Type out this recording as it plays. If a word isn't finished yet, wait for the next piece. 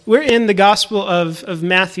We're in the Gospel of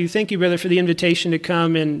Matthew. Thank you, brother, for the invitation to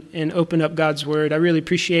come and open up God's Word. I really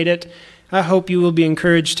appreciate it. I hope you will be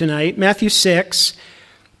encouraged tonight. Matthew 6.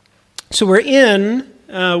 So we're in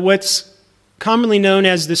what's commonly known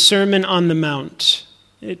as the Sermon on the Mount.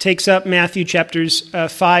 It takes up Matthew chapters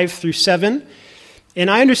 5 through 7. And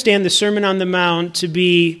I understand the Sermon on the Mount to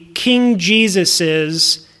be King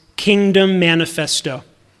Jesus's kingdom manifesto.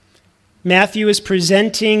 Matthew is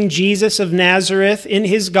presenting Jesus of Nazareth in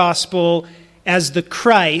his gospel as the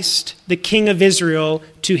Christ, the King of Israel,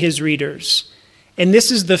 to his readers. And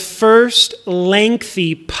this is the first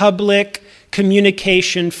lengthy public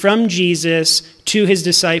communication from Jesus to his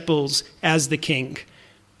disciples as the King.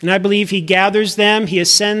 And I believe he gathers them, he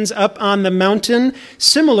ascends up on the mountain,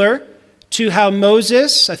 similar to how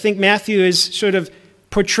Moses, I think Matthew is sort of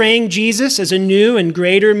portraying Jesus as a new and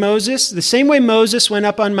greater Moses. The same way Moses went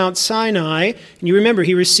up on Mount Sinai, and you remember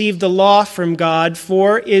he received the law from God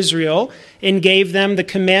for Israel and gave them the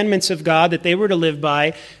commandments of God that they were to live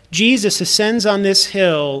by. Jesus ascends on this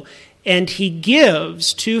hill and he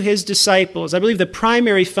gives to his disciples, I believe the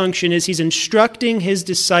primary function is he's instructing his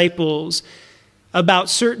disciples about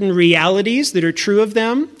certain realities that are true of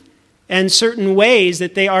them, and certain ways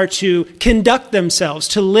that they are to conduct themselves,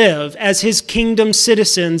 to live as his kingdom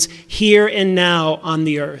citizens here and now on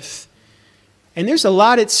the earth. And there's a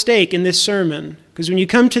lot at stake in this sermon, because when you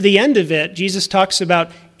come to the end of it, Jesus talks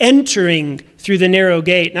about entering through the narrow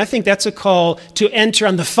gate. And I think that's a call to enter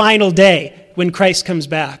on the final day when Christ comes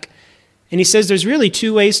back. And he says there's really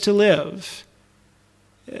two ways to live.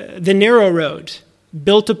 The narrow road,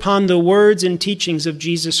 built upon the words and teachings of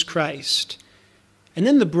Jesus Christ. And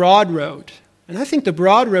then the broad road. And I think the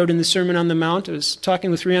broad road in the Sermon on the Mount, I was talking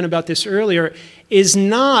with Rian about this earlier, is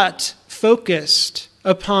not focused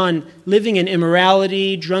upon living in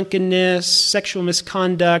immorality, drunkenness, sexual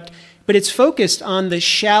misconduct, but it's focused on the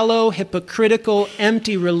shallow, hypocritical,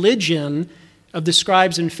 empty religion of the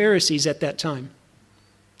scribes and Pharisees at that time.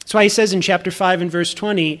 That's why he says in chapter 5 and verse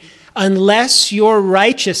 20, unless your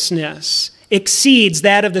righteousness exceeds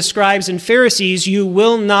that of the scribes and Pharisees, you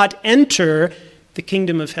will not enter the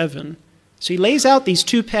kingdom of heaven. So he lays out these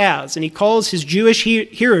two paths, and he calls his Jewish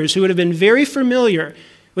hearers, who would have been very familiar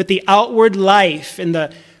with the outward life and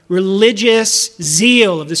the religious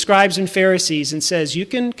zeal of the scribes and Pharisees, and says, you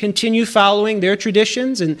can continue following their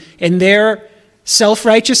traditions and their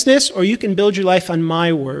self-righteousness, or you can build your life on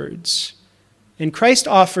my words. And Christ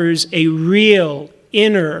offers a real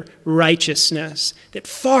inner righteousness that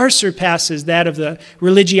far surpasses that of the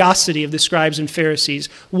religiosity of the scribes and Pharisees,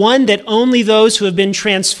 one that only those who have been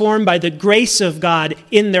transformed by the grace of God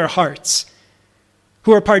in their hearts,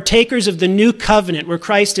 who are partakers of the new covenant where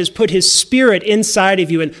Christ has put his Spirit inside of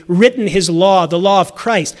you and written his law, the law of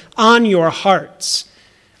Christ, on your hearts.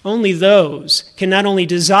 Only those can not only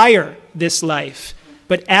desire this life,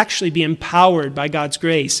 but actually be empowered by God's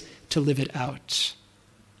grace to live it out.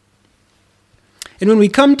 And when we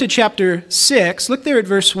come to chapter 6, look there at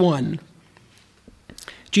verse 1.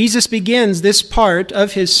 Jesus begins this part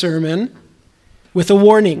of his sermon with a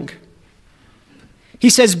warning.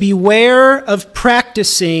 He says, beware of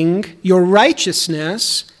practicing your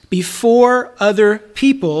righteousness before other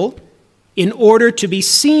people in order to be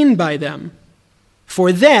seen by them.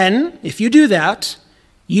 For then, if you do that,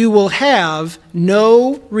 you will have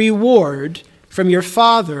no reward from your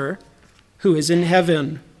Father who is in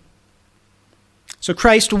heaven. So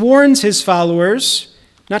Christ warns his followers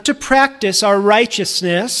not to practice our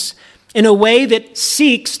righteousness in a way that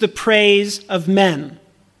seeks the praise of men,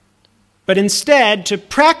 but instead to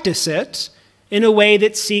practice it in a way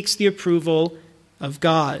that seeks the approval of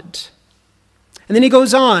God. And then he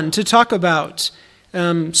goes on to talk about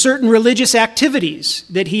certain religious activities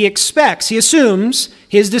that he expects, he assumes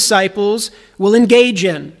his disciples will engage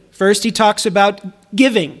in. First, he talks about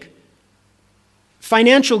giving,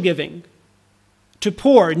 financial giving, to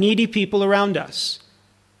poor, needy people around us.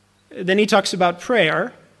 Then he talks about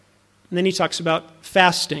prayer, and then he talks about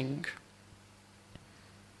fasting.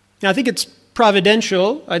 Now, I think it's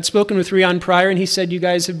providential. I'd spoken with Rian prior, and he said you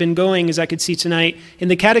guys have been going, as I could see tonight, in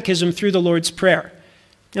the Catechism through the Lord's Prayer.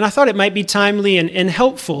 And I thought it might be timely and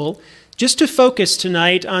helpful just to focus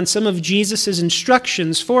tonight on some of Jesus'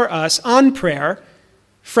 instructions for us on prayer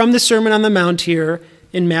from the Sermon on the Mount here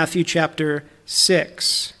in Matthew chapter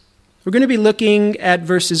 6. We're going to be looking at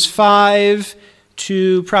verses 5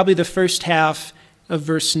 to probably the first half of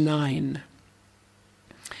verse 9.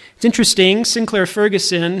 It's interesting, Sinclair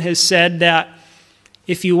Ferguson has said that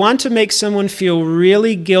if you want to make someone feel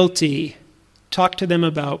really guilty, talk to them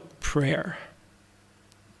about prayer.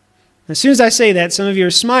 As soon as I say that, some of you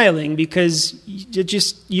are smiling because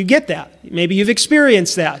you get that. Maybe you've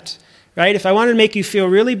experienced that, right? If I wanted to make you feel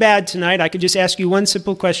really bad tonight, I could just ask you one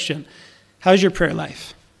simple question. How's your prayer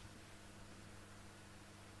life?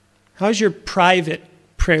 How's your private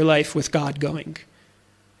prayer life with God going?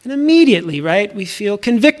 And immediately, right, we feel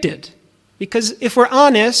convicted. Because if we're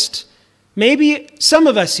honest, maybe some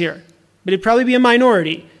of us here, but it'd probably be a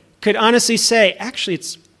minority, could honestly say, actually,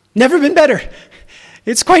 it's never been better.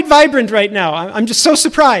 It's quite vibrant right now. I'm just so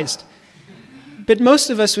surprised. But most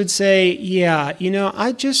of us would say, yeah,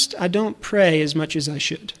 I don't pray as much as I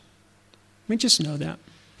should. We just know that.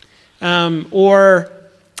 Or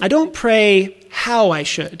I don't pray how I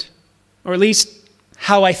should, or at least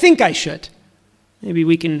how I think I should. Maybe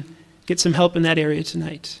we can get some help in that area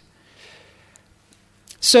tonight.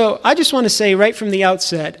 So I just want to say right from the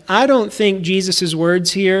outset, I don't think Jesus'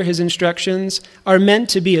 words here, his instructions, are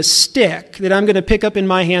meant to be a stick that I'm going to pick up in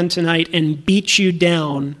my hand tonight and beat you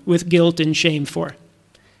down with guilt and shame for.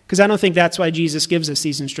 Because I don't think that's why Jesus gives us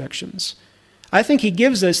these instructions. I think he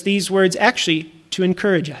gives us these words actually to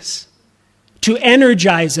encourage us, to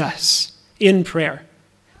energize us in prayer,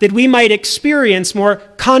 that we might experience more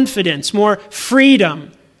confidence, more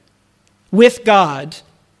freedom with God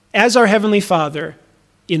as our Heavenly Father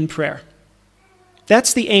in prayer.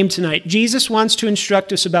 That's the aim tonight. Jesus wants to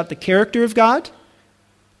instruct us about the character of God,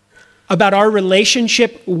 about our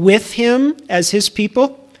relationship with him as his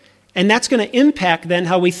people, and that's going to impact then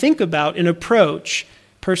how we think about and approach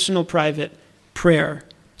personal, private prayer.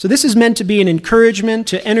 So this is meant to be an encouragement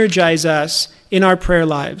to energize us in our prayer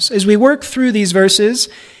lives. As we work through these verses,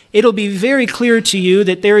 it'll be very clear to you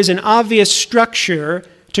that there is an obvious structure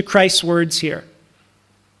to Christ's words here.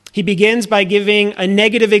 He begins by giving a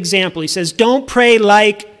negative example. He says, don't pray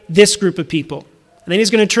like this group of people. And then he's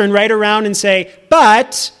going to turn right around and say,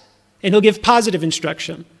 but, and he'll give positive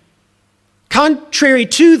instruction. Contrary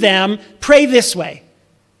to them, pray this way.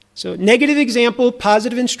 So negative example,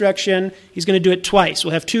 positive instruction. He's going to do it twice.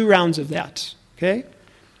 We'll have 2 rounds of that. Okay?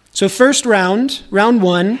 So first round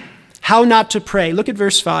 1, how not to pray. Look at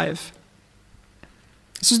verse 5.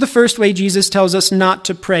 This is the first way Jesus tells us not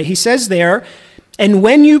to pray. He says there, and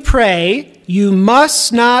when you pray, you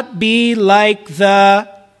must not be like the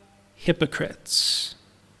hypocrites.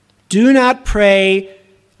 Do not pray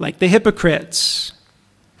like the hypocrites.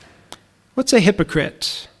 What's a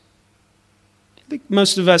hypocrite? I think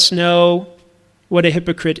most of us know what a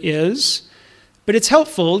hypocrite is, but it's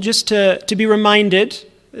helpful just to be reminded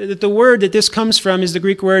that the word that this comes from is the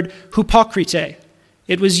Greek word hupokrite.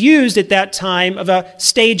 It was used at that time of a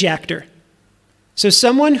stage actor. So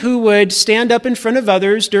someone who would stand up in front of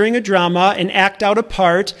others during a drama and act out a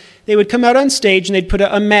part, they would come out on stage and they'd put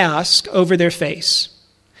a mask over their face.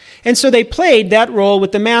 And so they played that role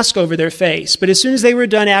with the mask over their face. But as soon as they were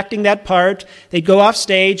done acting that part, they'd go off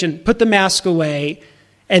stage and put the mask away,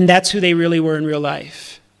 and that's who they really were in real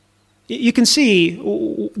life. You can see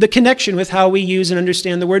the connection with how we use and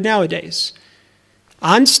understand the word nowadays.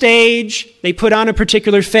 On stage, they put on a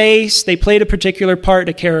particular face, they played a particular part,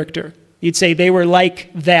 a character. You'd say they were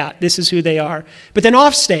like that. This is who they are. But then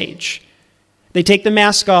off stage, they take the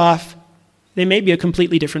mask off. They may be a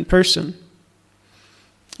completely different person.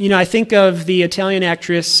 I think of the Italian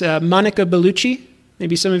actress Monica Bellucci.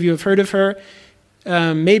 Maybe some of you have heard of her.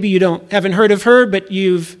 Maybe you haven't heard of her, but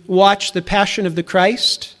you've watched The Passion of the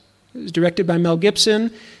Christ. It was directed by Mel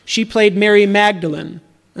Gibson. She played Mary Magdalene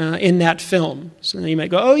in that film. So you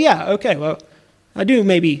might go, oh yeah, okay, well, I do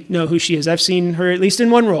maybe know who she is. I've seen her at least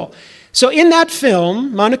in one role. So in that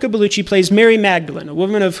film, Monica Bellucci plays Mary Magdalene, a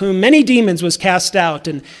woman of whom many demons was cast out.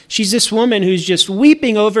 And she's this woman who's just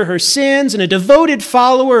weeping over her sins and a devoted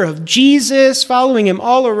follower of Jesus, following him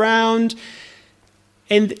all around.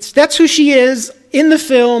 And that's who she is in the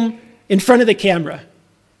film in front of the camera.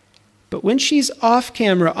 But when she's off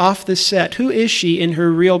camera, off the set, who is she in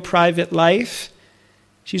her real private life?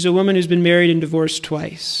 She's a woman who's been married and divorced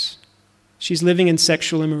twice. She's living in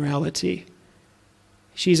sexual immorality.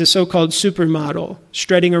 She's a so-called supermodel,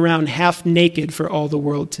 strutting around half naked for all the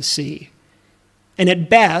world to see. And at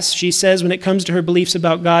best, she says when it comes to her beliefs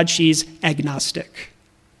about God, she's agnostic.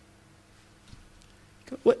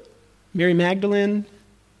 What? Mary Magdalene?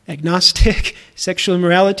 Agnostic? Sexual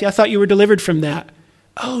immorality? I thought you were delivered from that.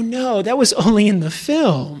 Oh no, that was only in the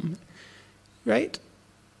film. Right?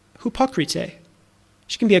 Hupokrite.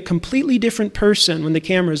 She can be a completely different person when the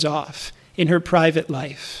camera's off in her private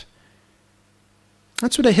life.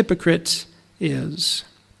 That's what a hypocrite is.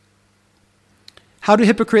 How do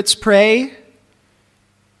hypocrites pray?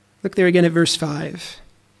 Look there again at verse 5.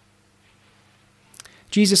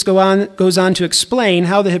 Jesus goes on to explain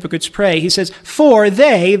how the hypocrites pray. He says, "For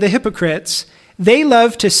they, the hypocrites, they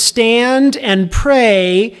love to stand and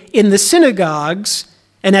pray in the synagogues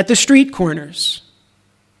and at the street corners."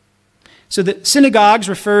 So the synagogues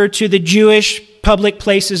refer to the Jewish public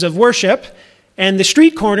places of worship, and the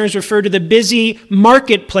street corners refer to the busy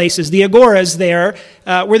marketplaces, the agoras there,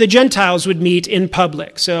 where the Gentiles would meet in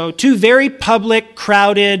public. So two very public,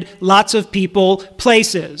 crowded, lots of people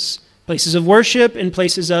places of worship and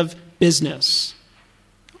places of business.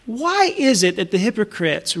 Why is it that the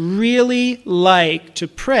hypocrites really like to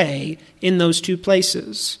pray in those two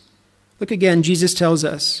places? Look again, Jesus tells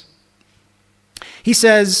us. He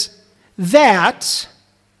says,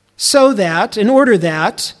 so that, in order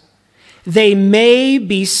that, they may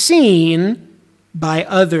be seen by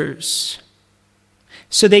others.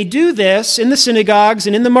 So they do this in the synagogues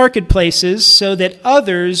and in the marketplaces so that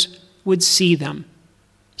others would see them,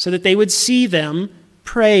 so that they would see them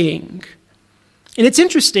praying. And it's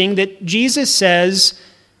interesting that Jesus says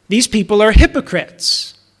these people are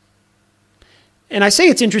hypocrites. And I say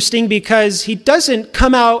it's interesting because he doesn't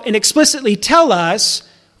come out and explicitly tell us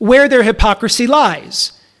where their hypocrisy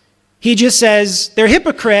lies. He just says they're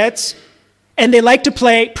hypocrites and they like to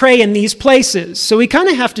pray in these places. So we kind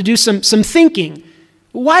of have to do some thinking.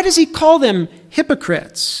 Why does he call them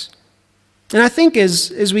hypocrites? And I think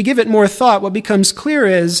as we give it more thought, what becomes clear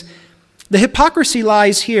is the hypocrisy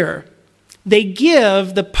lies here. They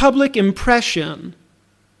give the public impression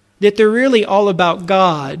that they're really all about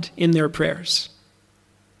God in their prayers.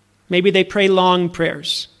 Maybe they pray long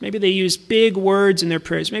prayers. Maybe they use big words in their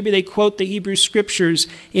prayers. Maybe they quote the Hebrew Scriptures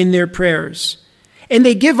in their prayers. And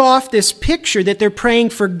they give off this picture that they're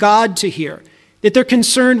praying for God to hear, that they're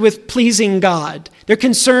concerned with pleasing God. They're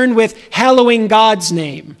concerned with hallowing God's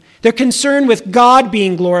name. They're concerned with God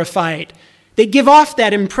being glorified. They give off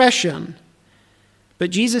that impression.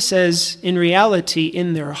 But Jesus says, in reality,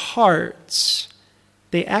 in their hearts,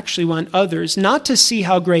 they actually want others not to see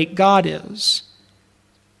how great God is,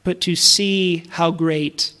 but to see how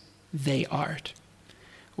great they are,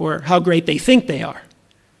 or how great they think they are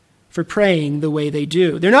for praying the way they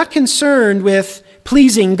do. They're not concerned with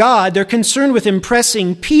pleasing God. They're concerned with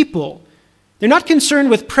impressing people. They're not concerned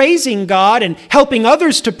with praising God and helping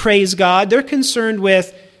others to praise God. They're concerned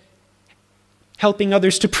with helping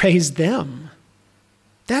others to praise them.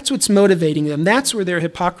 That's what's motivating them. That's where their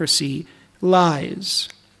hypocrisy lies.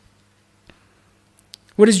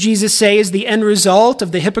 What does Jesus say is the end result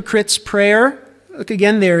of the hypocrite's prayer? Look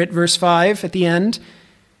again there at verse 5 at the end.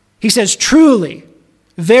 He says, truly,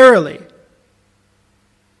 verily.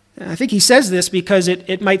 I think he says this because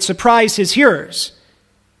it might surprise his hearers.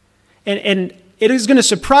 And it is going to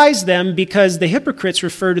surprise them because the hypocrites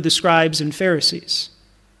refer to the scribes and Pharisees.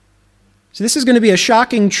 So this is going to be a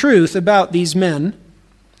shocking truth about these men.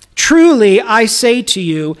 Truly, I say to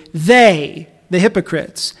you, they, the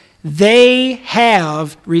hypocrites, they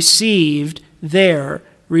have received their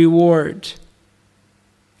reward.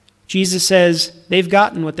 Jesus says they've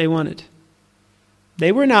gotten what they wanted.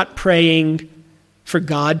 They were not praying for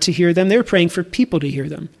God to hear them. They were praying for people to hear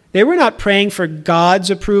them. They were not praying for God's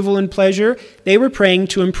approval and pleasure. They were praying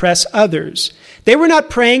to impress others. They were not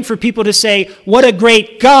praying for people to say, what a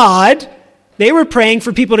great God. They were praying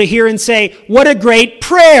for people to hear and say, what a great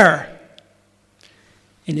prayer.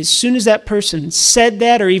 And as soon as that person said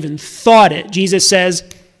that or even thought it, Jesus says,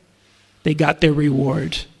 they got their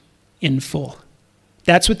reward in full.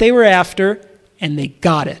 That's what they were after, and they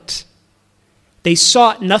got it. They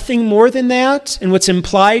sought nothing more than that, and what's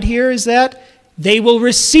implied here is that they will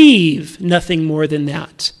receive nothing more than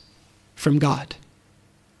that from God.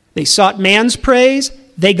 They sought man's praise,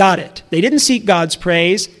 they got it. They didn't seek God's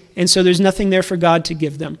praise, and so there's nothing there for God to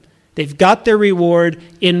give them. They've got their reward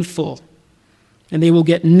in full, and they will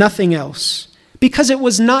get nothing else, because it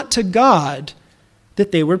was not to God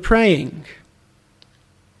that they were praying.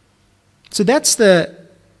 So that's the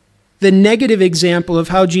negative example of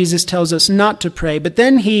how Jesus tells us not to pray. But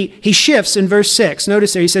then he shifts in verse 6.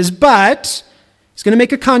 Notice there he says, but, he's going to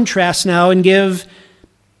make a contrast now and give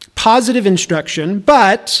positive instruction.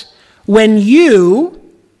 But when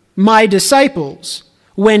you, my disciples,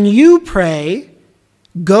 when you pray,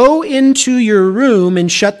 go into your room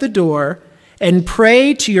and shut the door and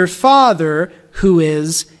pray to your Father who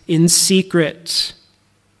is in secret.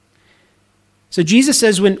 So Jesus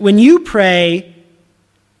says, when you pray,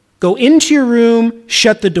 go into your room,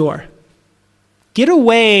 shut the door. Get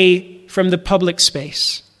away from the public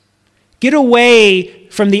space. Get away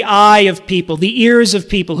from the eye of people, the ears of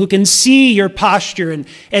people who can see your posture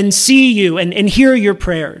and see you and hear your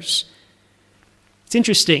prayers. It's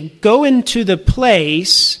interesting. Go into the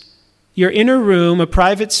place you're in a room, a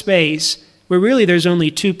private space, where really there's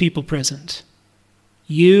only two people present.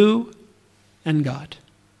 You and God.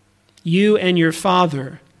 You and your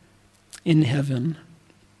Father in heaven.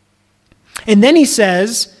 And then he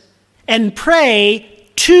says, and pray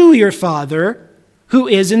to your Father who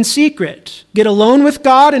is in secret. Get alone with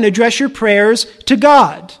God and address your prayers to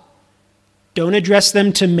God. Don't address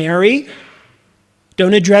them to Mary.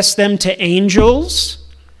 Don't address them to angels.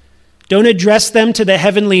 Don't address them to the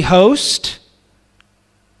heavenly host.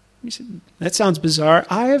 You said, that sounds bizarre.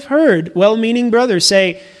 I have heard well-meaning brothers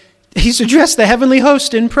say he's addressed the heavenly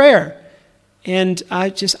host in prayer. And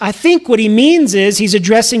I think what he means is he's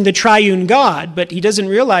addressing the triune God, but he doesn't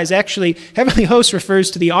realize actually heavenly host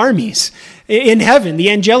refers to the armies in heaven,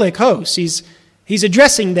 the angelic hosts. He's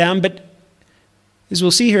addressing them, but as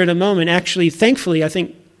we'll see here in a moment, actually, thankfully, I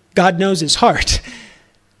think God knows his heart.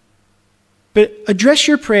 But address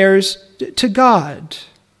your prayers to God.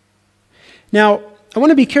 Now, I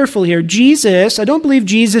want to be careful here. I don't believe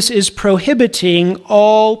Jesus is prohibiting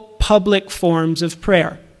all public forms of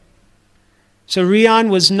prayer. So Rian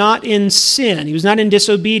was not in sin. He was not in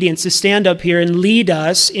disobedience to stand up here and lead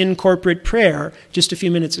us in corporate prayer just a few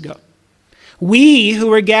minutes ago. We who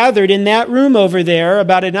were gathered in that room over there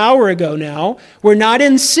about an hour ago now were not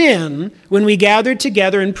in sin when we gathered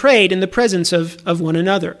together and prayed in the presence of one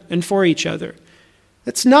another and for each other.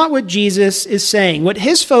 That's not what Jesus is saying. What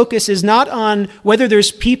his focus is not on whether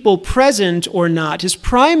there's people present or not. His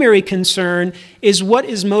primary concern is what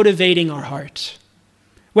is motivating our heart.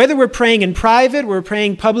 Whether we're praying in private, we're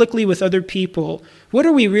praying publicly with other people, what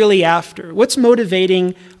are we really after? What's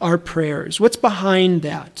motivating our prayers? What's behind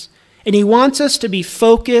that? And he wants us to be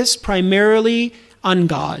focused primarily on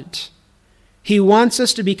God. He wants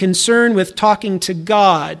us to be concerned with talking to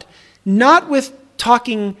God, not with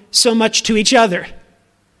talking so much to each other.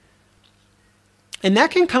 And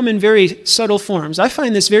that can come in very subtle forms. I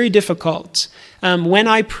find this very difficult when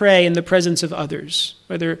I pray in the presence of others,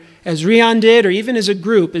 whether as Rian did or even as a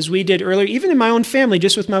group, as we did earlier, even in my own family,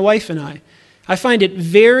 just with my wife and I. I find it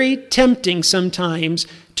very tempting sometimes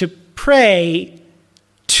to pray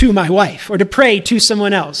to my wife or to pray to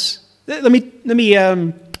someone else. Let me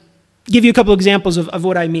give you a couple examples of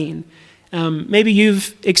what I mean. Maybe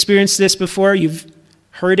you've experienced this before. You've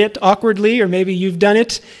heard it awkwardly, or maybe you've done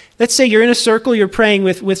it. Let's say you're in a circle, you're praying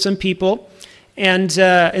with some people, and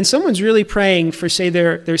someone's really praying for, say,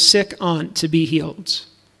 their sick aunt to be healed.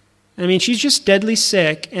 I mean, she's just deadly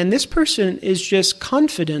sick, and this person is just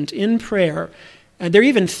confident in prayer. And they're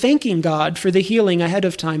even thanking God for the healing ahead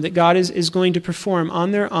of time that God is going to perform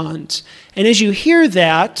on their aunt. And as you hear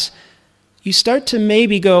that, you start to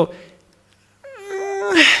maybe go,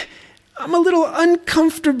 I'm a little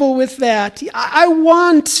uncomfortable with that. I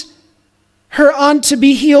want her aunt to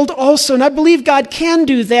be healed also, and I believe God can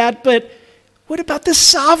do that, but what about the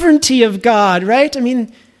sovereignty of God, right? I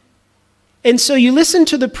mean, and so you listen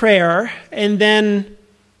to the prayer, and then,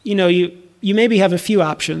 you maybe have a few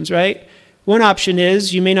options, right? One option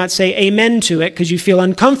is you may not say amen to it because you feel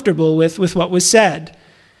uncomfortable with what was said.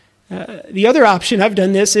 The other option, I've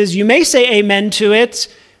done this, is you may say amen to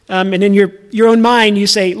it, and in your own mind you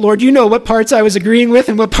say, Lord, you know what parts I was agreeing with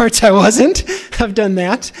and what parts I wasn't. I've done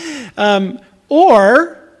that.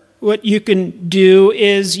 Or what you can do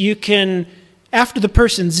is you can, after the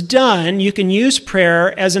person's done, you can use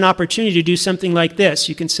prayer as an opportunity to do something like this.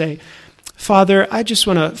 You can say, Father, I just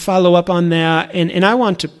want to follow up on that, and I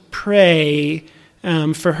want to pray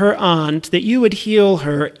for her aunt that you would heal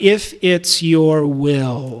her if it's your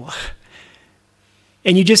will.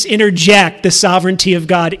 And you just interject the sovereignty of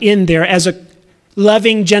God in there as a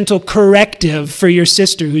loving, gentle corrective for your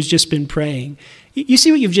sister who's just been praying. You see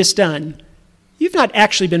what you've just done? You've not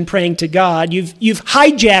actually been praying to God. You've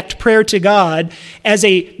hijacked prayer to God as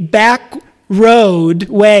a back road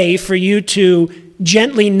way for you to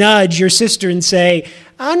gently nudge your sister and say,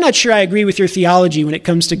 I'm not sure I agree with your theology when it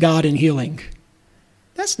comes to God and healing.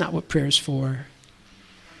 That's not what prayer's for.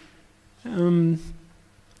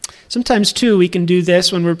 Sometimes, too, we can do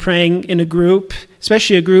this when we're praying in a group,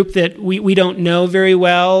 especially a group that we don't know very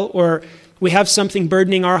well, or we have something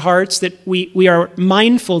burdening our hearts that we are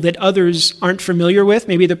mindful that others aren't familiar with,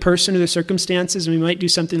 maybe the person or the circumstances, and we might do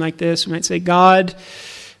something like this. We might say, God,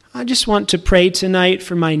 I just want to pray tonight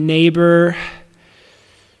for my neighbor.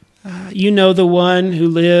 You know, the one who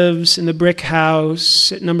lives in the brick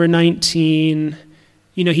house at number 19.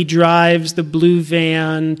 He drives the blue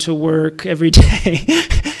van to work every day.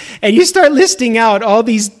 And you start listing out all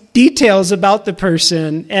these details about the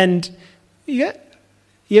person. And you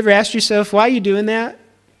ever asked yourself, why are you doing that?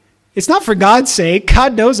 It's not for God's sake.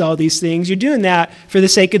 God knows all these things. You're doing that for the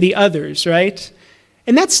sake of the others, right?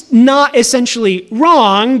 And that's not essentially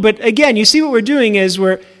wrong, but again, you see what we're doing is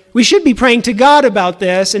we should be praying to God about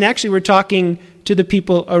this, and actually we're talking to the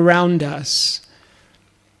people around us.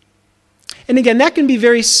 And again, that can be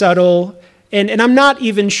very subtle, and I'm not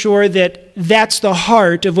even sure that that's the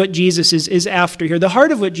heart of what Jesus is after here. The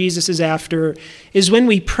heart of what Jesus is after is when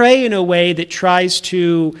we pray in a way that tries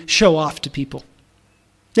to show off to people.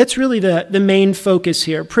 That's really the main focus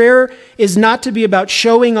here. Prayer is not to be about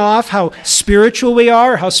showing off how spiritual we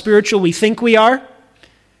are, or how spiritual we think we are,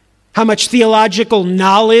 how much theological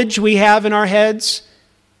knowledge we have in our heads,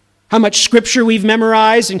 how much scripture we've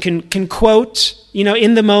memorized and can quote,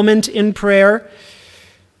 in the moment in prayer.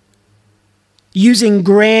 Using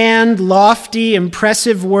grand, lofty,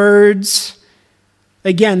 impressive words,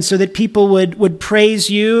 again, so that people would praise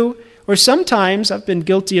you. Or sometimes, I've been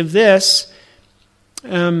guilty of this,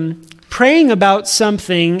 praying about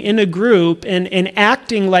something in a group and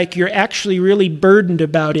acting like you're actually really burdened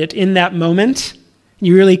about it in that moment.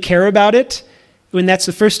 You really care about it, when that's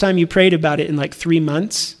the first time you prayed about it in like 3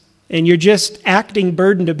 months. And you're just acting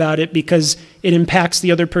burdened about it because it impacts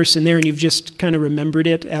the other person there, and you've just kind of remembered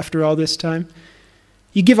it after all this time.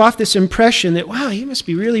 You give off this impression that, wow, he must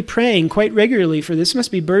be really praying quite regularly for this,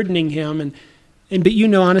 must be burdening him, but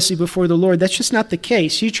honestly before the Lord, that's just not the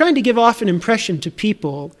case. You're trying to give off an impression to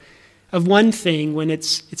people of one thing when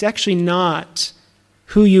it's actually not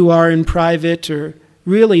who you are in private or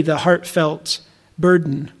really the heartfelt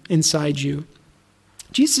burden inside you.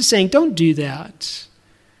 Jesus is saying, don't do that.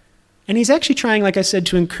 And he's actually trying, like I said,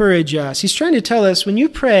 to encourage us. He's trying to tell us, when you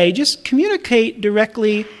pray, just communicate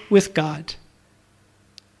directly with God.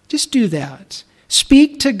 Just do that.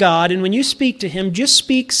 Speak to God, and when you speak to him, just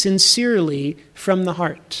speak sincerely from the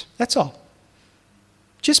heart. That's all.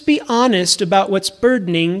 Just be honest about what's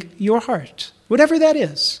burdening your heart, whatever that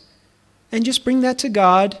is. And just bring that to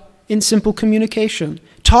God in simple communication.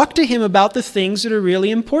 Talk to him about the things that are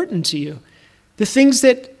really important to you, the things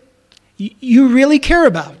that you really care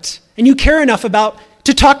about, and you care enough about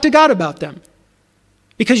to talk to God about them.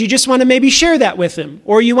 Because you just want to maybe share that with him,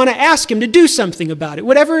 or you want to ask him to do something about it.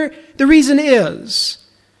 Whatever the reason is,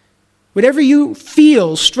 whatever you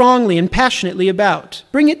feel strongly and passionately about,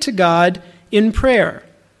 bring it to God in prayer.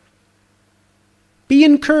 Be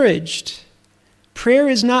encouraged. Prayer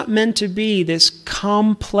is not meant to be this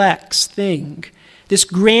complex thing, this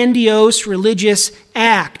grandiose religious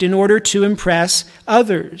act in order to impress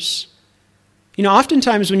others.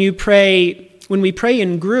 Oftentimes when we pray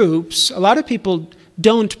in groups, a lot of people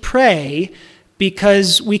don't pray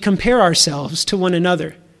because we compare ourselves to one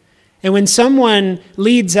another. And when someone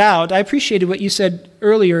leads out, I appreciated what you said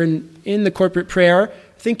earlier in the corporate prayer.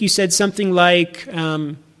 I think you said something like,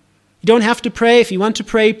 you don't have to pray. If you want to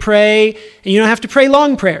pray, pray. And you don't have to pray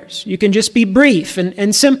long prayers. You can just be brief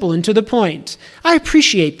and simple and to the point. I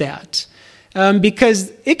appreciate that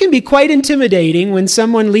because it can be quite intimidating when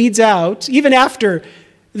someone leads out, even after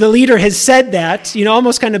the leader has said that,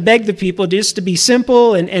 almost kind of beg the people just to be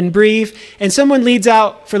simple and brief. And someone leads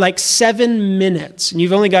out for like 7 minutes, and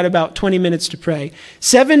you've only got about 20 minutes to pray.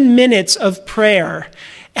 7 minutes of prayer.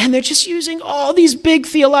 And they're just using all these big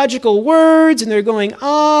theological words, and they're going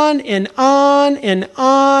on and on and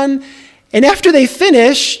on. And after they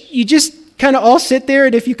finish, you just kind of all sit there,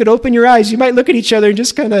 and if you could open your eyes, you might look at each other and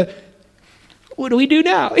just kind of, what do we do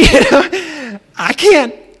now? I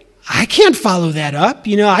can't follow that up.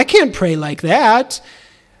 I can't pray like that.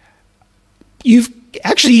 You've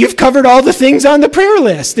covered all the things on the prayer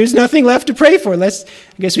list. There's nothing left to pray for. I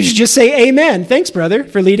guess we should just say amen. Thanks, brother,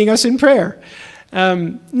 for leading us in prayer.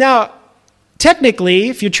 Now, technically,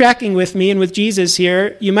 if you're tracking with me and with Jesus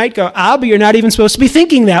here, you might go, but you're not even supposed to be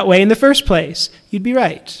thinking that way in the first place. You'd be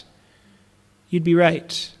right.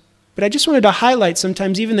 But I just wanted to highlight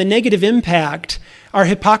sometimes even the negative impact our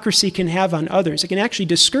hypocrisy can have on others. It can actually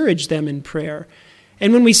discourage them in prayer.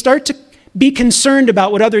 And when we start to be concerned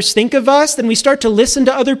about what others think of us, then we start to listen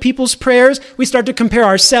to other people's prayers, we start to compare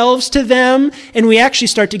ourselves to them, and we actually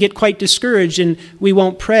start to get quite discouraged, and we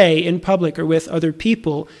won't pray in public or with other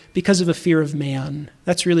people because of a fear of man.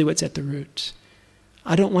 That's really what's at the root.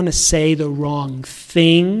 I don't want to say the wrong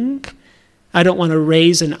thing. I don't want to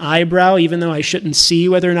raise an eyebrow, even though I shouldn't see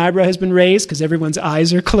whether an eyebrow has been raised because everyone's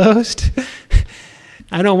eyes are closed.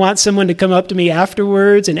 I don't want someone to come up to me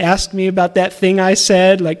afterwards and ask me about that thing I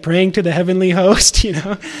said, like praying to the heavenly host,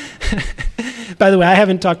 By the way, I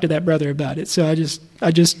haven't talked to that brother about it, so I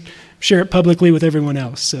just share it publicly with everyone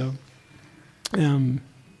else. So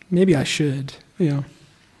maybe I should, Yeah,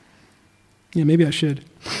 maybe I should.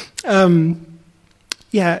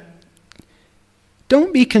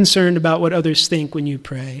 Don't be concerned about what others think when you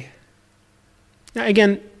pray. Now,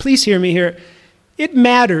 again, please hear me here. it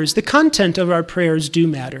matters. The content of our prayers do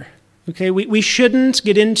matter. Okay, we shouldn't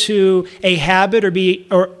get into a habit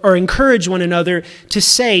or encourage one another to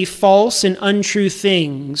say false and untrue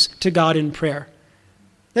things to God in prayer.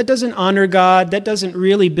 That doesn't honor God. That doesn't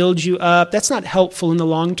really build you up. That's not helpful in the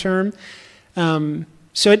long term.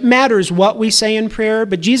 So it matters what we say in prayer,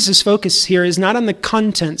 but Jesus' focus here is not on the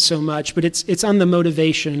content so much, but it's on the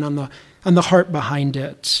motivation, on the heart behind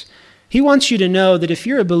it. He wants you to know that if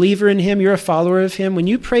you're a believer in him, you're a follower of him, when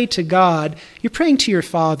you pray to God, you're praying to your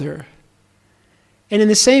Father. And in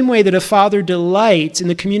the same way that a father delights in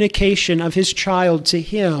the communication of his child to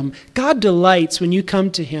him, God delights when you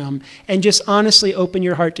come to him and just honestly open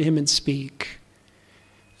your heart to him and speak.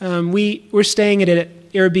 We're staying at an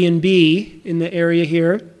Airbnb in the area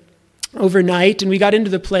here overnight, and we got into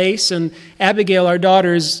the place, and Abigail, our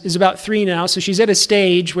daughter, is about 3 now, so she's at a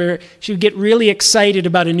stage where she would get really excited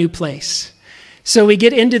about a new place. So we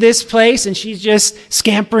get into this place, and she's just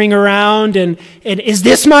scampering around, and is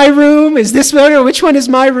this my room? Which one is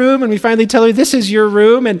my room? And we finally tell her, this is your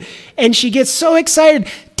room, and she gets so excited.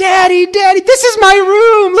 Daddy, this is my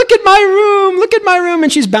room. Look at my room.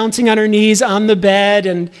 And she's bouncing on her knees on the bed,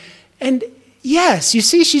 and yes, you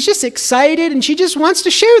see, she's just excited, and she just wants to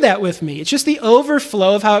share that with me. It's just the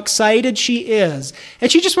overflow of how excited she is,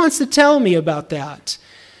 and she just wants to tell me about that.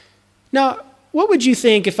 Now, what would you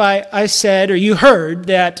think if I said, or you heard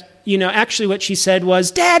that, actually what she said was,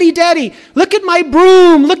 Daddy, look at my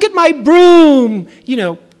broom.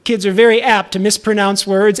 Kids are very apt to mispronounce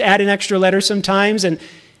words, add an extra letter sometimes, and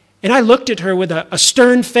I looked at her with a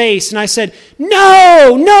stern face, and I said,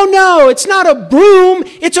 No, it's not a broom,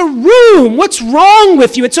 it's a room. What's wrong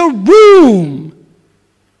with you? It's a room.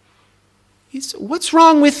 What's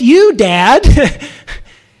wrong with you, Dad?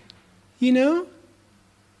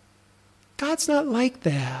 God's not like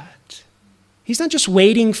that. He's not just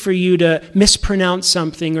waiting for you to mispronounce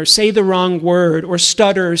something or say the wrong word or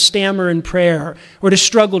stutter or stammer in prayer or to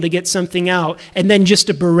struggle to get something out and then just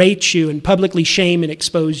to berate you and publicly shame and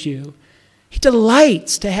expose you. He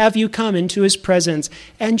delights to have you come into his presence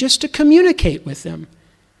and just to communicate with him.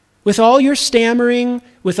 With all your stammering,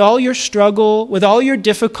 with all your struggle, with all your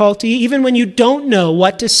difficulty, even when you don't know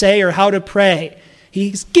what to say or how to pray.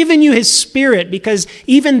 He's given you his Spirit because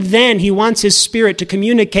even then he wants his Spirit to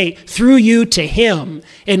communicate through you to him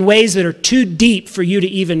in ways that are too deep for you to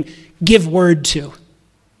even give word to.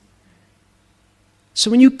 So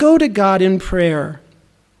when you go to God in prayer,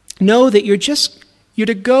 know that you're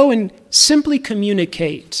to go and simply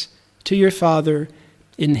communicate to your Father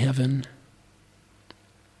in heaven.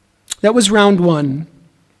 That was round 1.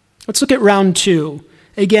 Let's look at round 2.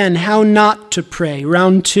 Again, how not to pray.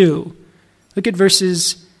 Round 2. Look at verse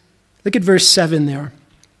 7 there.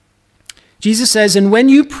 Jesus says, "And when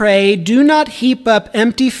you pray, do not heap up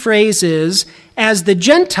empty phrases as the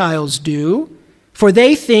Gentiles do, for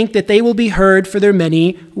they think that they will be heard for their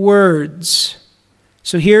many words."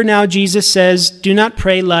 So here now Jesus says, do not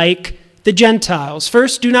pray like the Gentiles.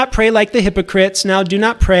 First, do not pray like the hypocrites. Now, do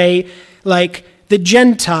not pray like the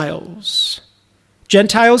Gentiles.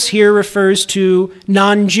 Gentiles here refers to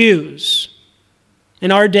non-Jews.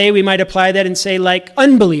 In our day, we might apply that and say like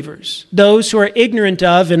unbelievers, those who are ignorant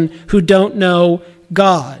of and who don't know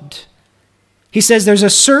God. He says there's a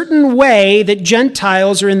certain way that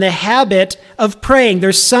Gentiles are in the habit of praying.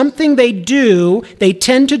 There's something they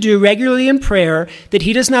tend to do regularly in prayer that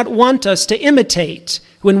he does not want us to imitate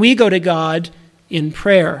when we go to God in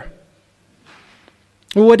prayer.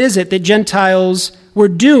 Well, what is it that Gentiles were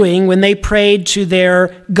doing when they prayed to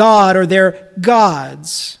their God or their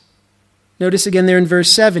gods? Notice again there in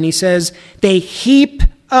verse 7, he says, they heap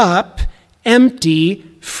up empty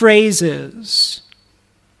phrases.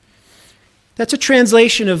 That's a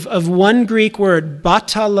translation of one Greek word,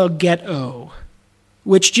 batalogeto,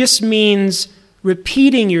 which just means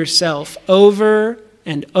repeating yourself over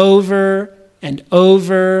and over and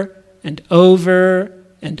over and over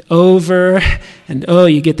and over, and oh,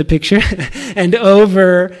 you get the picture, and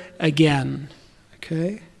over again,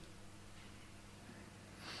 okay?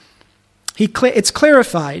 It's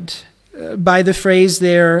clarified by the phrase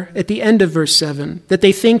there at the end of verse 7, that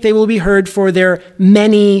they think they will be heard for their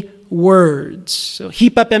many words. So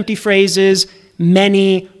heap up empty phrases,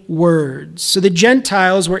 many words. So the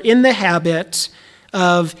Gentiles were in the habit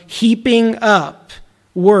of heaping up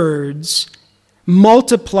words,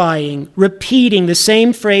 multiplying, repeating the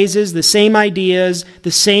same phrases, the same ideas,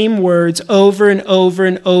 the same words over and over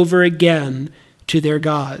and over again to their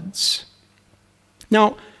gods.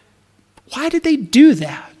 Now, why did they do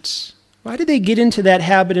that? Why did they get into that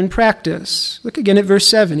habit and practice? Look again at verse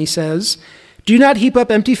 7. He says, Do not heap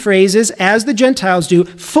up empty phrases as the Gentiles do,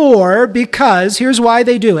 because, here's why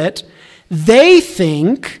they do it, they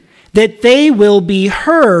think that they will be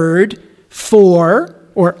heard for,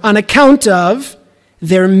 or on account of,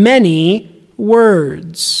 their many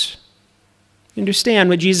words. Understand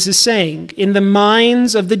what Jesus is saying. In the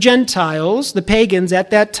minds of the Gentiles, the pagans at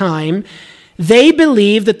that time, they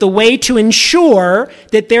believed that the way to ensure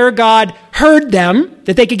that their God heard them,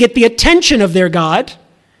 that they could get the attention of their God,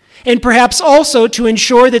 and perhaps also to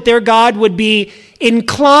ensure that their God would be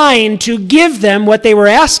inclined to give them what they were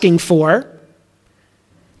asking for,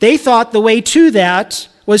 they thought the way to that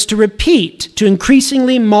was to repeat, to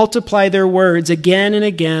increasingly multiply their words again and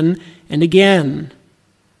again and again.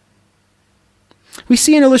 We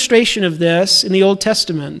see an illustration of this in the Old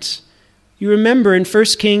Testament. You remember in 1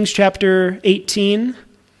 Kings chapter 18,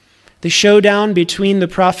 the showdown between the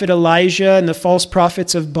prophet Elijah and the false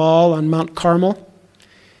prophets of Baal on Mount Carmel.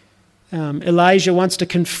 Elijah wants to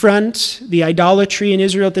confront the idolatry in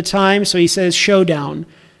Israel at the time, so he says showdown.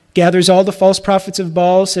 Gathers all the false prophets of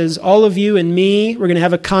Baal, says, all of you and me, we're going to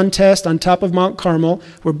have a contest on top of Mount Carmel.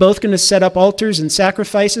 We're both going to set up altars and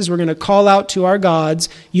sacrifices. We're going to call out to our gods.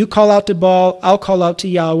 You call out to Baal, I'll call out to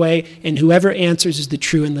Yahweh, and whoever answers is the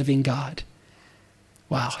true and living God.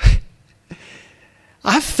 Wow.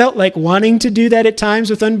 I've felt like wanting to do that at times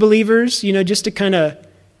with unbelievers, just to kind of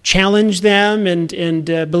challenge them and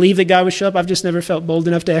believe that God would show up. I've just never felt bold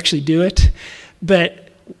enough to actually do it. But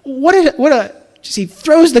he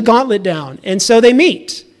throws the gauntlet down. And so they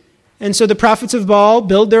meet. And so the prophets of Baal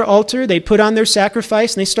build their altar, they put on their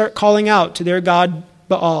sacrifice, and they start calling out to their god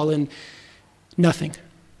Baal, and nothing.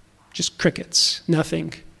 Just crickets,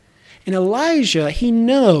 nothing. And Elijah, he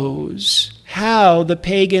knows how the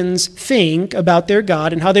pagans think about their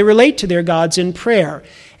God and how they relate to their gods in prayer.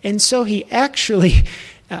 And so he actually,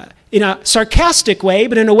 in a sarcastic way,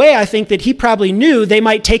 but in a way I think that he probably knew they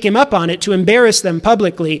might take him up on it to embarrass them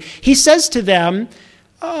publicly, he says to them,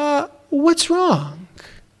 what's wrong?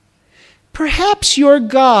 Perhaps your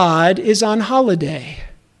God is on holiday,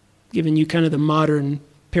 giving you kind of the modern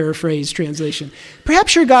paraphrase translation.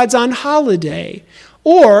 Perhaps your God's on holiday.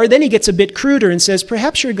 Or then he gets a bit cruder and says,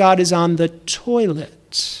 perhaps your God is on the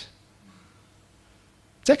toilet.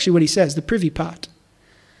 It's actually what he says, the privy pot.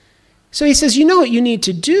 So he says, what you need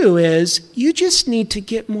to do is you just need to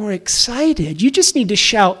get more excited. You just need to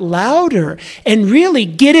shout louder and really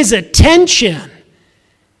get his attention.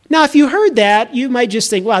 Now, if you heard that, you might just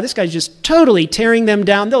think, wow, this guy's just totally tearing them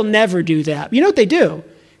down. They'll never do that. You know what they do?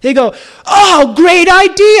 They go, oh, great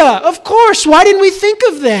idea. Of course. Why didn't we think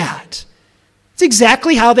of that? It's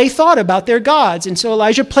exactly how they thought about their gods. And so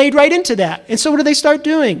Elijah played right into that. And so what do they start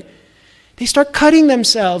doing? They start cutting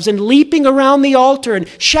themselves and leaping around the altar and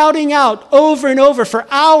shouting out over and over for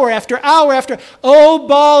hour after hour after, oh,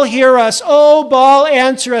 Baal, hear us. Oh, Baal,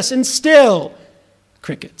 answer us. And still,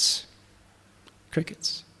 crickets.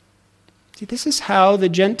 Crickets. See, this is how the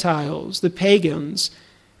Gentiles, the pagans,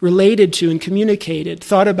 related to and communicated,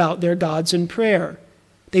 thought about their gods in prayer.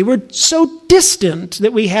 They were so distant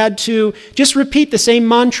that we had to just repeat the same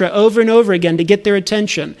mantra over and over again to get their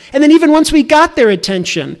attention. And then even once we got their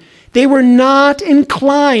attention, they were not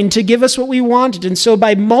inclined to give us what we wanted. And so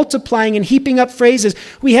by multiplying and heaping up phrases,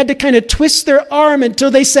 we had to kind of twist their arm until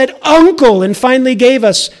they said, uncle, and finally gave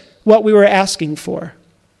us what we were asking for.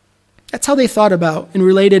 That's how they thought about and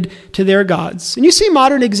related to their gods. And you see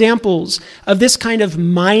modern examples of this kind of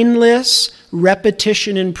mindless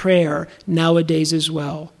repetition in prayer nowadays as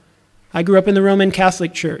well. I grew up in the Roman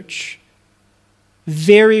Catholic Church,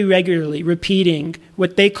 very regularly repeating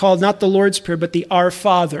what they called not the Lord's Prayer, but the Our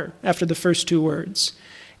Father after the first two words,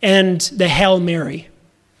 and the Hail Mary.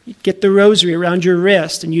 You get the rosary around your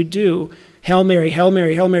wrist, and you do Hail Mary, Hail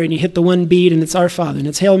Mary, Hail Mary, and you hit the one bead, and it's Our Father, and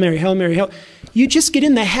it's Hail Mary, Hail Mary, Hail. You just get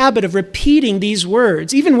in the habit of repeating these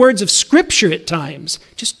words, even words of Scripture at times,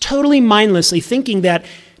 just totally mindlessly, thinking that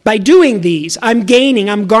by doing these, I'm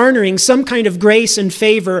garnering some kind of grace and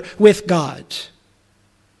favor with God.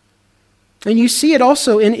 And you see it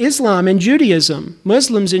also in Islam and Judaism.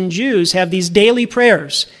 Muslims and Jews have these daily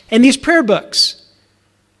prayers and these prayer books.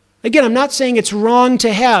 Again, I'm not saying it's wrong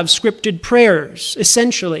to have scripted prayers,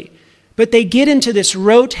 essentially, but they get into this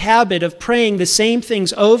rote habit of praying the same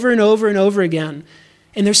things over and over and over again.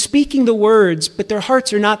 And they're speaking the words, but their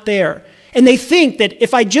hearts are not there. And they think that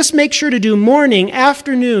if I just make sure to do morning,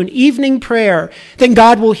 afternoon, evening prayer, then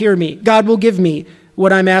God will hear me. God will give me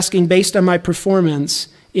what I'm asking based on my performance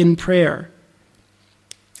in prayer.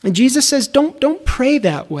 And Jesus says, don't pray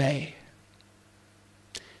that way.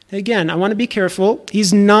 Again, I want to be careful.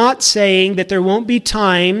 He's not saying that there won't be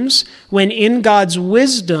times when in God's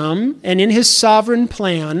wisdom and in his sovereign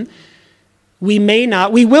plan, we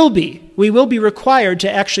will be required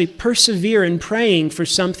to actually persevere in praying for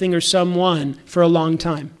something or someone for a long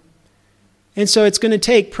time. And so it's going to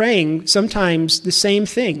take praying sometimes the same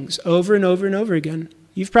things over and over and over again.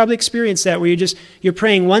 You've probably experienced that where you're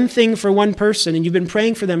praying one thing for one person and you've been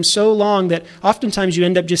praying for them so long that oftentimes you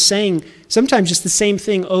end up just saying sometimes just the same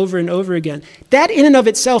thing over and over again. That in and of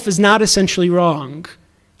itself is not essentially wrong.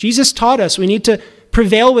 Jesus taught us we need to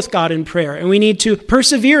prevail with God in prayer, and we need to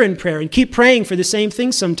persevere in prayer and keep praying for the same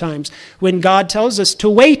thing sometimes when God tells us to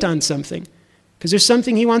wait on something, because there's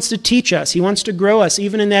something he wants to teach us. He wants to grow us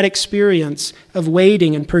even in that experience of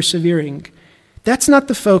waiting and persevering. That's not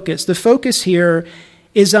the focus. The focus here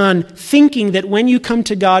is on thinking that when you come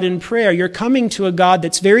to God in prayer, you're coming to a God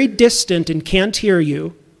that's very distant and can't hear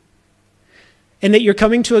you, and that you're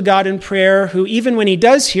coming to a God in prayer who, even when he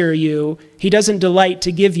does hear you, he doesn't delight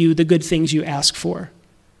to give you the good things you ask for.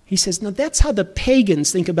 He says, no, that's how the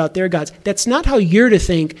pagans think about their gods. That's not how you're to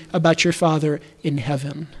think about your Father in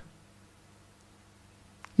heaven.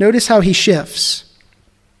 Notice how he shifts,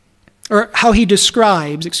 or how he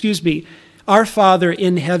describes, our Father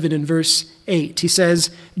in heaven in verse 8. He says,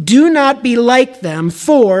 do not be like them,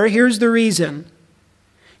 for, here's the reason,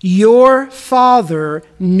 your Father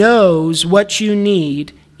knows what you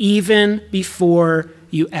need even before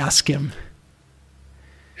you ask him.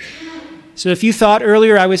 So if you thought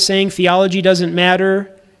earlier I was saying theology doesn't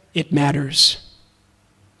matter, it matters.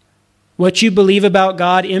 What you believe about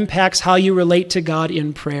God impacts how you relate to God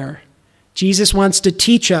in prayer. Jesus wants to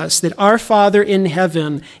teach us that our Father in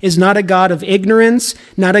heaven is not a God of ignorance,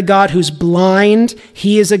 not a God who's blind.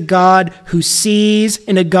 He is a God who sees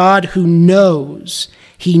and a God who knows.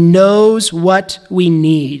 He knows what we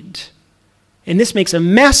need. And this makes a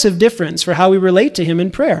massive difference for how we relate to him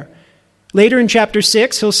in prayer. Later in chapter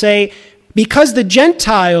 6, he'll say, because the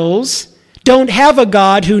Gentiles don't have a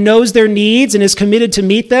God who knows their needs and is committed to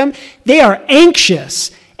meet them, they are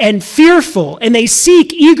anxious and fearful, and they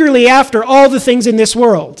seek eagerly after all the things in this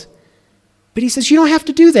world. But he says, you don't have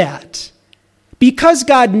to do that. Because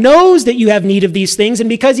God knows that you have need of these things, and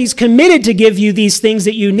because he's committed to give you these things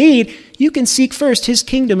that you need, you can seek first his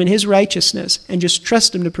kingdom and his righteousness and just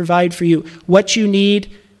trust him to provide for you what you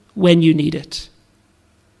need when you need it.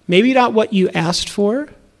 Maybe not what you asked for.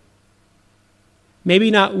 Maybe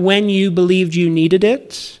not when you believed you needed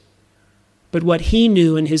it, but what he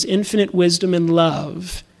knew in his infinite wisdom and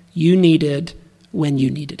love you needed when you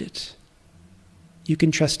needed it. You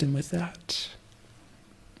can trust him with that.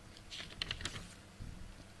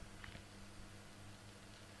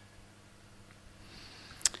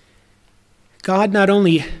 God not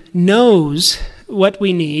only knows what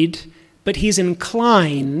we need, but he's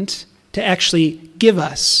inclined to actually give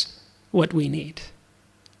us what we need.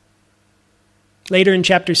 Later in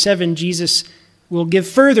chapter 7, Jesus will give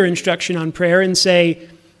further instruction on prayer and say,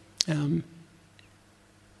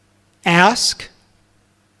 ask,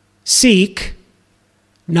 seek,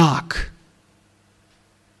 knock.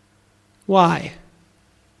 Why?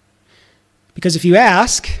 Because if you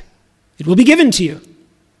ask, it will be given to you.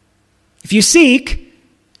 If you seek,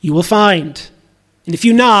 you will find. And if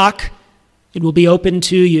you knock, it will be open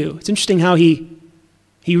to you. It's interesting how he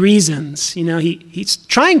reasons. He's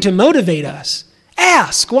trying to motivate us.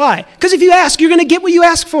 Ask. Why? Because if you ask, you're going to get what you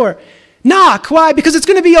ask for. Knock. Why? Because it's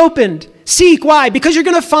going to be opened. Seek. Why? Because you're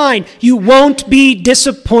going to find. You won't be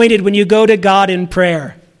disappointed when you go to God in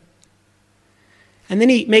prayer. And then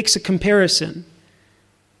he makes a comparison.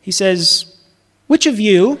 He says, which of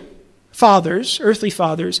you, fathers, earthly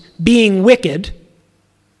fathers, being wicked,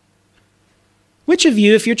 which of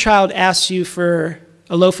you, if your child asks you for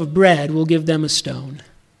a loaf of bread, will give them a stone?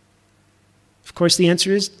 Of course, the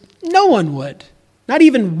answer is no one would. Not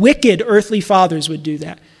even wicked earthly fathers would do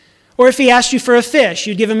that. Or if he asked you for a fish,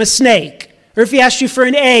 you'd give him a snake. Or if he asked you for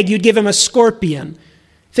an egg, you'd give him a scorpion.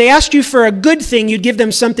 If they asked you for a good thing, you'd give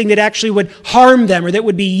them something that actually would harm them or that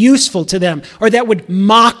would be useful to them or that would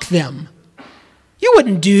mock them. You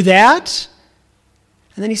wouldn't do that.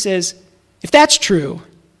 And then he says, if that's true,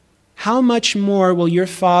 how much more will your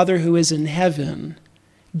Father who is in heaven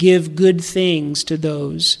give good things to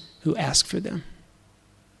those who ask for them?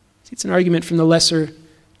 See, it's an argument from the lesser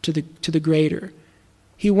to the greater.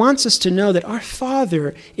 He wants us to know that our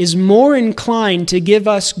Father is more inclined to give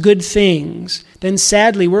us good things than,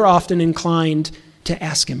 sadly, we're often inclined to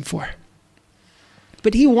ask him for.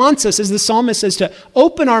 But he wants us, as the psalmist says, to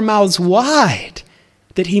open our mouths wide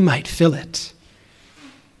that he might fill it.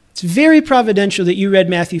 It's very providential that you read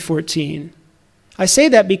Matthew 14. I say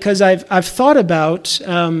that because I've thought about,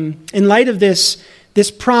 in light of this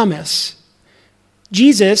promise,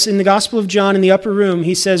 Jesus, in the Gospel of John in the upper room,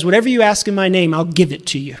 he says, whatever you ask in my name, I'll give it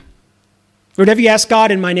to you. Whatever you ask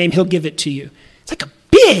God in my name, he'll give it to you. It's like a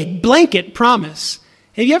big blanket promise.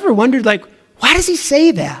 Have you ever wondered, why does he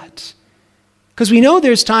say that? Because we know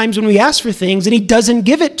there's times when we ask for things and he doesn't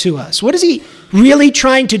give it to us. What is he really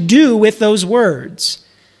trying to do with those words?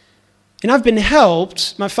 And I've been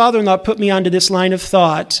helped, my father-in-law put me onto this line of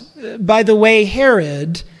thought, by the way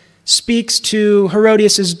Herod speaks to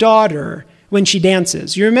Herodias' daughter when she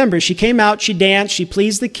dances. You remember, she came out, she danced, she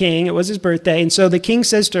pleased the king, it was his birthday, and so the king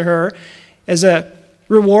says to her, as a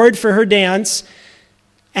reward for her dance,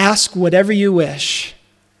 ask whatever you wish,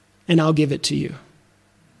 and I'll give it to you.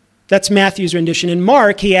 That's Matthew's rendition. In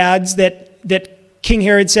Mark, he adds that King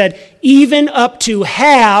Herod said, even up to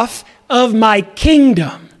half of my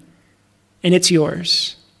kingdom, and it's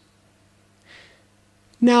yours.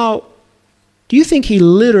 Now, do you think he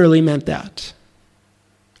literally meant that?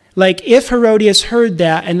 Like if Herodias heard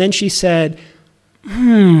that and then she said,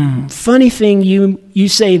 funny thing you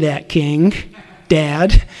say that, King,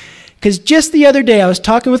 Dad, because just the other day I was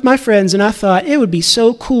talking with my friends and I thought it would be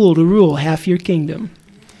so cool to rule half your kingdom.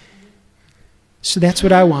 So that's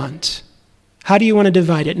what I want. How do you want to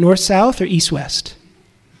divide it, north-south or east-west?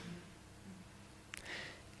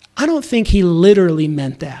 I don't think he literally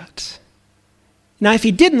meant that. Now, if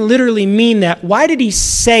he didn't literally mean that, why did he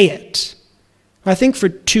say it? I think for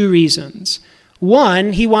two reasons.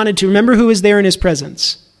 One, he wanted to remember who was there in his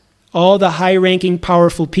presence. All the high-ranking,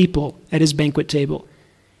 powerful people at his banquet table.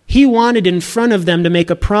 He wanted in front of them to make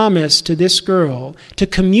a promise to this girl to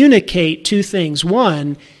communicate two things.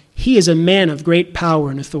 One, he is a man of great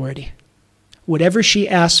power and authority. Whatever she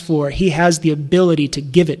asks for, he has the ability to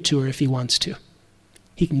give it to her if he wants to.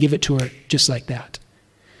 He can give it to her just like that.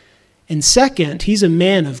 And second, he's a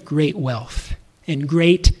man of great wealth and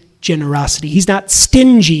great generosity. He's not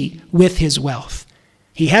stingy with his wealth.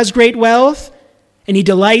 He has great wealth, and he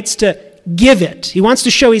delights to give it. He wants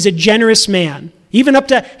to show he's a generous man, even up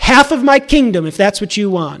to half of my kingdom, if that's what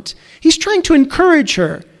you want. He's trying to encourage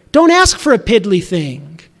her. Don't ask for a piddly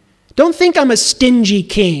thing. Don't think I'm a stingy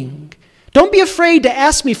king. Don't be afraid to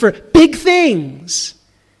ask me for big things.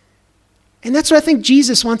 And that's what I think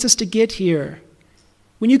Jesus wants us to get here.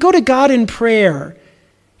 When you go to God in prayer,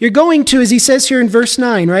 you're going to, as he says here in verse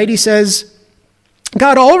 9, right? He says,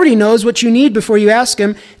 God already knows what you need before you ask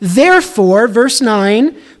him. Therefore, verse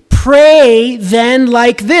 9, pray then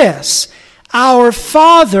like this, our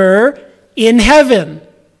Father in heaven.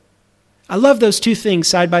 I love those two things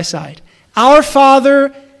side by side. Our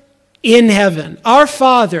Father in heaven. Our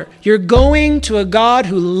Father. You're going to a God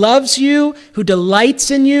who loves you, who delights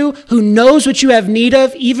in you, who knows what you have need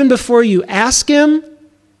of even before you ask him.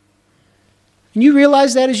 And you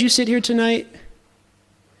realize that as you sit here tonight?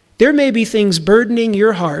 There may be things burdening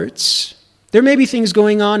your hearts. There may be things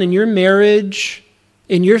going on in your marriage,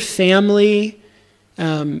 in your family,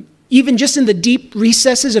 even just in the deep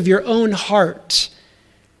recesses of your own heart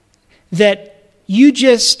that you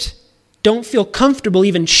just don't feel comfortable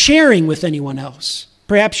even sharing with anyone else.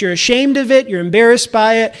 Perhaps you're ashamed of it, you're embarrassed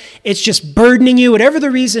by it, it's just burdening you, whatever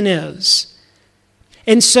the reason is.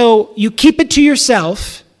 And so you keep it to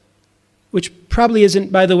yourself, which probably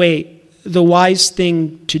isn't, by the way, the wise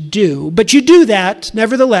thing to do, but you do that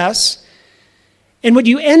nevertheless. And what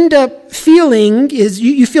you end up feeling is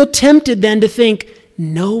you feel tempted then to think,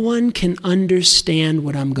 no one can understand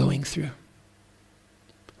what I'm going through.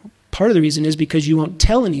 Part of the reason is because you won't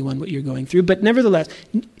tell anyone what you're going through, but nevertheless,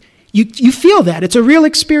 you feel that. It's a real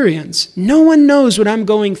experience. No one knows what I'm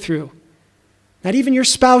going through. Not even your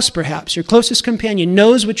spouse, perhaps, your closest companion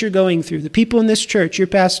knows what you're going through. The people in this church, your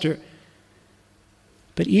pastor.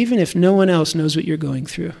 But even if no one else knows what you're going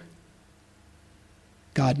through,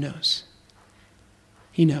 God knows.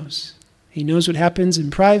 He knows. He knows what happens in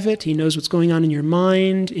private. He knows what's going on in your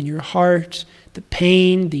mind, in your heart, the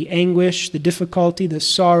pain, the anguish, the difficulty, the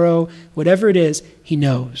sorrow, whatever it is, he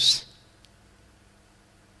knows.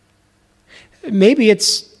 Maybe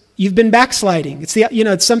it's you've been backsliding.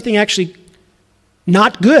 It's something actually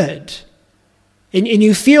not good. And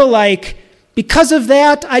you feel like because of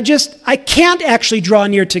that, I can't actually draw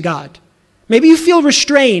near to God. Maybe you feel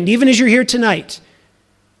restrained even as you're here tonight.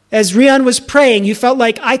 As Rian was praying, you felt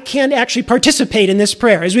like, I can't actually participate in this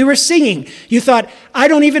prayer. As we were singing, you thought, I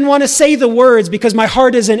don't even want to say the words because my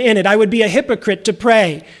heart isn't in it. I would be a hypocrite to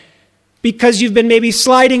pray because you've been maybe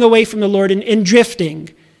sliding away from the Lord and drifting.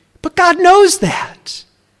 But God knows that.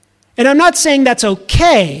 And I'm not saying that's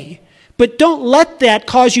okay, but don't let that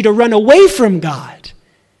cause you to run away from God.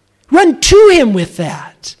 Run to him with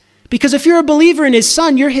that. Because if you're a believer in his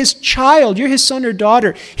Son, you're his child, you're his son or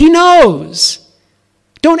daughter. He knows.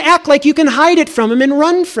 Don't act like you can hide it from him and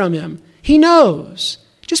run from him. He knows.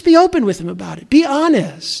 Just be open with him about it. Be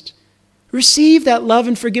honest. Receive that love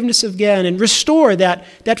and forgiveness again and restore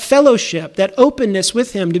that fellowship, that openness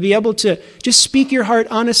with him to be able to just speak your heart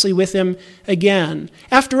honestly with him again.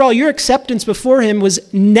 After all, your acceptance before him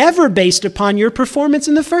was never based upon your performance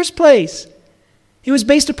in the first place. It was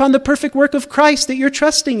based upon the perfect work of Christ that you're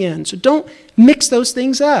trusting in. So don't mix those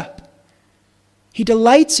things up. He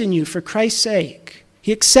delights in you for Christ's sake.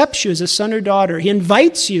 He accepts you as a son or daughter. He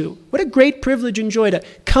invites you. What a great privilege and joy to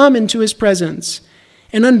come into his presence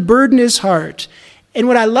and unburden his heart. And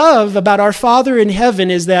what I love about our Father in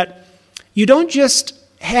heaven is that you don't just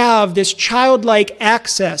have this childlike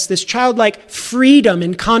access, this childlike freedom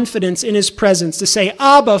and confidence in his presence to say,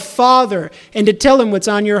 Abba, Father, and to tell him what's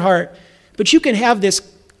on your heart. But you can have this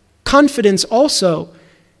confidence also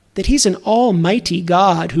that he's an almighty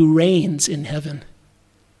God who reigns in heaven.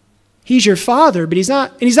 He's your Father, but he's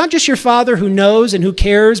not just your Father who knows and who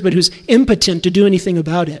cares, but who's impotent to do anything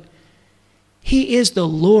about it. He is the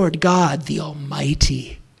Lord God, the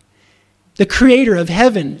Almighty. The creator of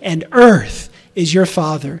heaven and earth is your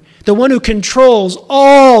Father, the one who controls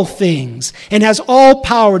all things and has all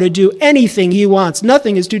power to do anything he wants.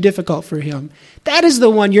 Nothing is too difficult for him. That is the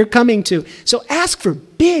one you're coming to. So ask for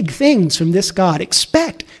big things from this God.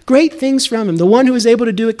 Expect great things from him, the one who is able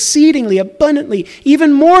to do exceedingly abundantly,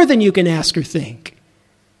 even more than you can ask or think.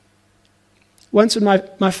 Once when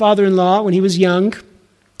my father-in-law, when he was young,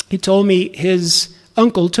 he told me his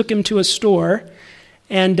uncle took him to a store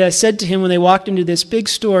and said to him when they walked into this big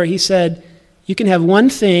store, he said, you can have one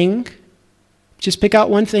thing, just pick out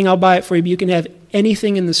one thing, I'll buy it for you, but you can have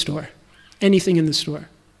anything in the store. Anything in the store.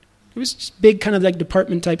 It was just big kind of like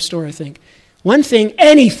department type store, I think. One thing,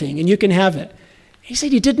 anything, and you can have it. He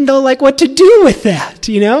said he didn't know what to do with that,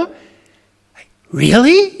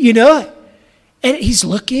 Really? And he's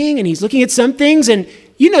looking at some things and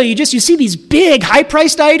you see these big,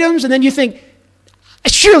 high-priced items, and then you think,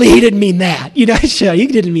 surely he didn't mean that. Sure, he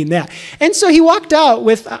didn't mean that. And so he walked out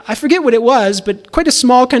with, I forget what it was, but quite a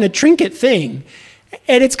small kind of trinket thing.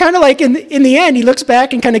 And it's kind of like in the end, he looks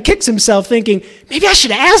back and kind of kicks himself thinking, maybe I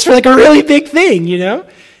should ask for a really big thing,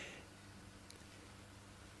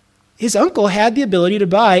 His uncle had the ability to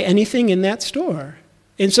buy anything in that store.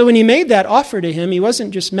 And so when he made that offer to him, he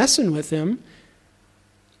wasn't just messing with him.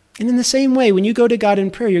 And in the same way, when you go to God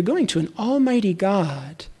in prayer, you're going to an almighty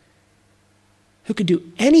God who could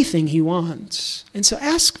do anything he wants. And so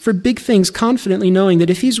ask for big things confidently knowing that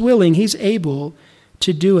if he's willing, he's able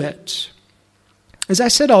to do it. As I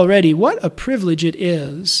said already, what a privilege it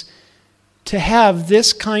is to have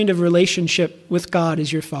this kind of relationship with God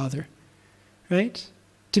as your Father, right?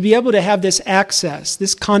 To be able to have this access,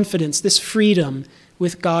 this confidence, this freedom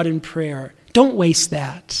with God in prayer. Don't waste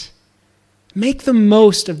that. Make the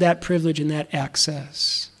most of that privilege and that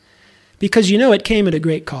access. Because it came at a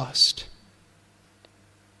great cost.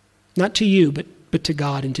 Not to you, but to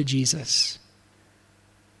God and to Jesus.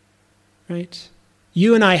 Right?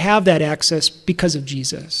 You and I have that access because of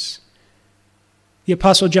Jesus. The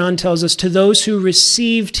Apostle John tells us, to those who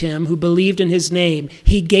received him, who believed in his name,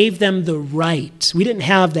 he gave them the right. We didn't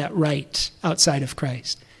have that right outside of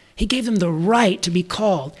Christ. He gave them the right to be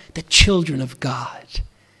called the children of God.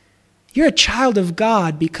 You're a child of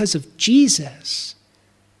God because of Jesus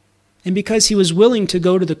and because he was willing to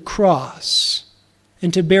go to the cross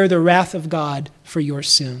and to bear the wrath of God for your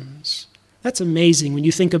sins. That's amazing when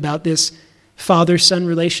you think about this father-son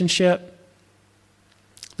relationship.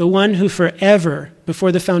 The one who forever,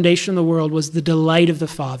 before the foundation of the world, was the delight of the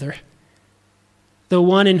Father. The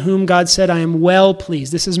one in whom God said, I am well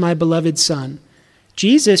pleased. This is my beloved Son.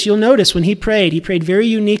 Jesus, you'll notice when he prayed very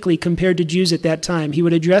uniquely compared to Jews at that time. He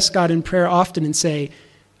would address God in prayer often and say,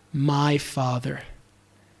 my Father.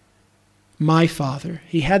 My Father.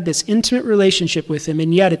 He had this intimate relationship with him,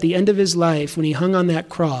 and yet at the end of his life, when he hung on that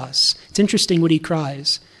cross, it's interesting what he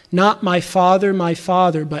cries. Not my Father,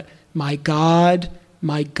 but my God,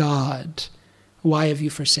 why have you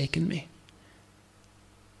forsaken me?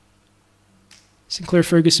 Sinclair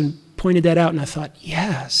Ferguson pointed that out, and I thought,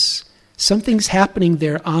 yes, something's happening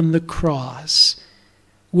there on the cross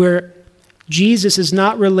where Jesus is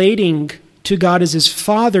not relating to God as his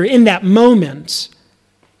Father in that moment,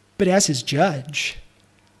 but as his judge,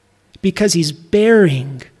 because he's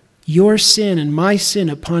bearing your sin and my sin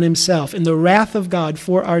upon himself in the wrath of God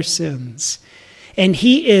for our sins. And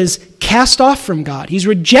he is cast off from God. He's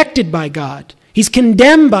rejected by God. He's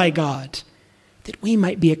condemned by God, that we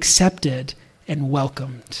might be accepted and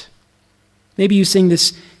welcomed. Maybe you sing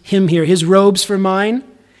this hymn here, his robes for mine,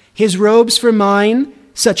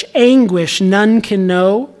 such anguish none can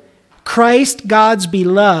know. Christ, God's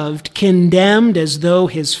beloved, condemned as though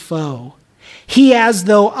his foe. He as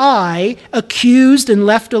though I, accused and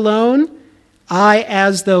left alone, I,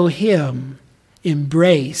 as though him,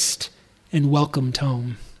 embraced and welcomed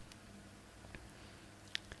home.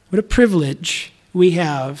 What a privilege we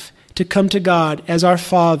have to come to God as our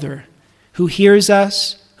Father, who hears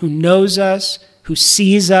us, who knows us, who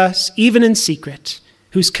sees us, even in secret,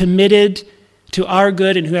 who's committed to our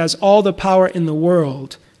good and who has all the power in the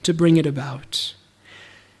world to bring it about.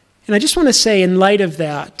 And I just want to say, in light of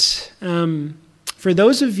that, for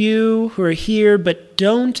those of you who are here but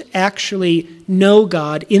don't actually know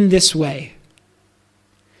God in this way,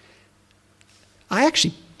 I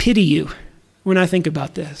actually pity you when I think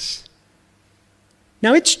about this.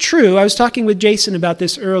 Now, it's true, I was talking with Jason about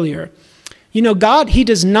this earlier. You know, God, he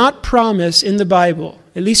does not promise in the Bible,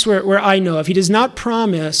 at least where I know of, he does not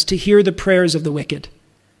promise to hear the prayers of the wicked,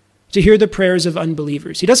 to hear the prayers of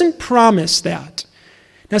unbelievers. He doesn't promise that.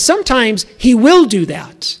 Now, sometimes he will do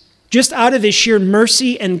that, just out of his sheer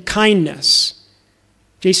mercy and kindness.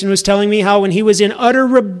 Jason was telling me how when he was in utter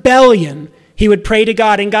rebellion, he would pray to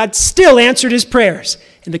God, and God still answered his prayers.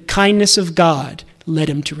 And the kindness of God led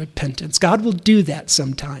him to repentance. God will do that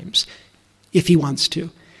sometimes, if he wants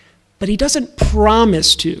to. But he doesn't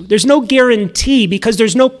promise to. There's no guarantee, because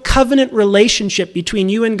there's no covenant relationship between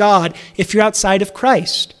you and God if you're outside of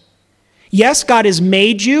Christ. Yes, God has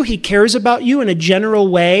made you. He cares about you in a general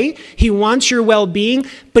way. He wants your well-being,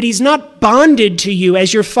 but he's not bonded to you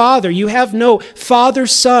as your father. You have no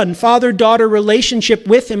father-son, father-daughter relationship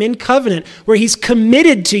with him in covenant where he's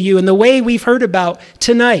committed to you in the way we've heard about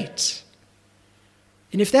tonight.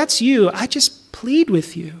 And if that's you, I just plead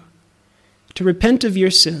with you to repent of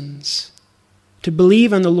your sins, to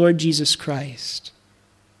believe on the Lord Jesus Christ,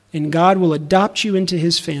 and God will adopt you into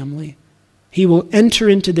his family. He will enter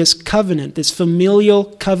into this covenant, this familial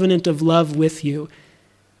covenant of love with you,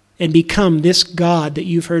 and become this God that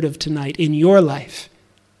you've heard of tonight in your life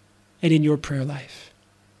and in your prayer life.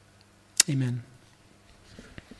 Amen.